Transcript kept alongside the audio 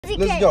he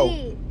Let's can't go.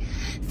 eat.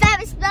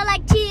 Fat smell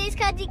like cheese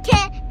because he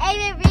can't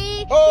even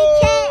read. Oh.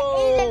 He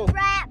can't even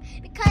rap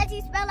because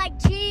he smell like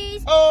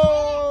cheese.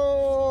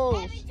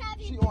 Oh, Every time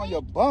he she blink, on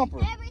your bumper.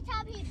 Every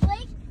time he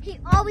blink, he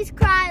always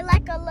cry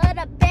like a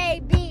little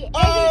baby. And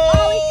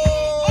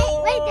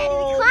Oh. wait, Daddy,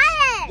 be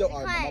quiet. Yo, Be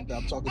all right, quiet.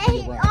 I'm talking And to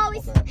he you around.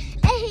 always, Okay.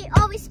 and he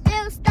always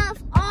spills stuff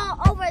all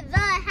over the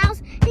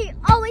house. He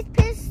always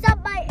pisses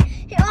somebody.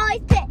 He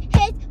always put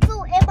his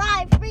food in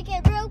my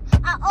freaking room.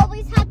 I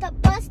always have to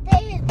bust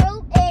in his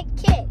room and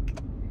kick.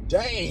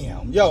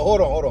 Damn. Yo,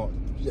 hold on.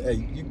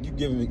 Hey, you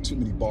giving me too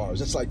many bars.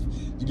 It's like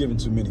you giving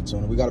too many,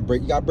 Tuna. You gotta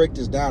break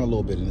this down a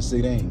little bit in the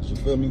St. Ames. You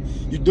feel me?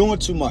 You're doing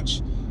too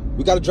much.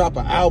 We gotta drop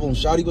an album,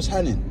 Shawty. What's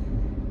happening?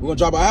 We gonna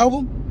drop an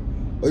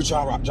album? Or you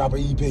trying to drop an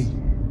EP?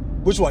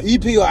 Which one?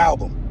 EP or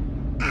album?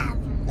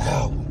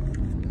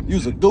 Album. You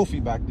was a goofy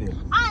back there.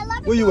 Alright,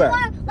 let me Where do you at?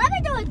 one. Let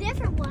me do a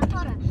different one.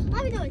 Hold on.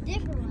 Let me do a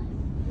different one.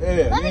 Yeah, Let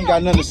you me ain't do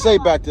got a nothing to say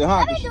different back there, huh?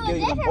 one. Let me Cause she do a gave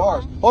you them different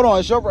bars. one. Hold on,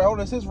 it's your round. Hold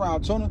on, it's his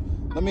round, Tuna.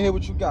 Let me hear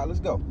what you got. Let's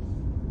go.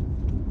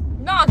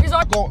 Nah, cause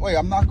Wait,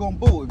 I'm not gonna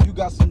boo. If you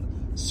got some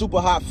super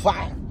hot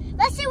fire,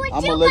 Let's see what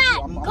I'm you gonna let you.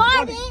 got. I'm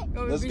Guard ready.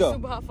 it. Let's go.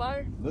 Super hot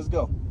fire. Let's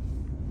go.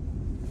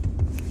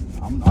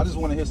 I just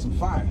want to hear some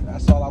fire.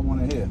 That's all I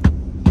want to hear.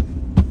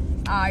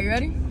 You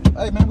ready?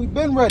 Hey, man, we've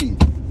been ready.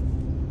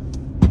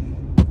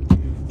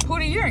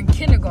 Pootie, you're in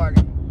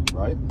kindergarten.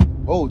 Right?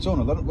 Oh,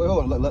 Tuna, let him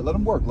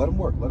work. Let him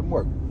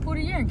work.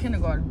 Pootie, you're in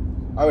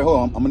kindergarten. All right, hold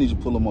on. I'm going to need you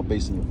to put a little more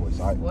bass in your voice.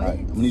 All right? What? All right.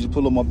 I'm going to need you to put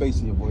a little more bass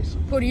in your voice.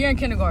 Pootie, you're in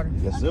kindergarten.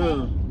 Yes,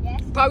 sir.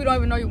 Yes. Probably don't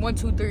even know your 1,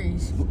 2,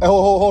 3s. Hey,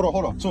 hold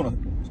on. Tuna,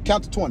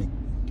 count to 20.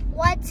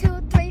 1,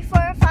 2, 3,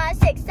 4, 5,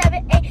 6,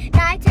 7, 8,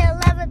 9, 10,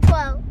 11,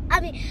 12.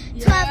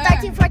 12,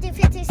 13, 14,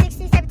 15,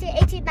 16, 17,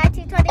 18,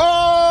 19, 20.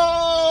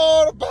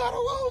 Oh, the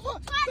battle over.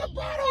 20, The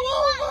battle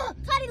 21, over.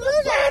 20, The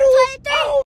loser. battle is 23. over.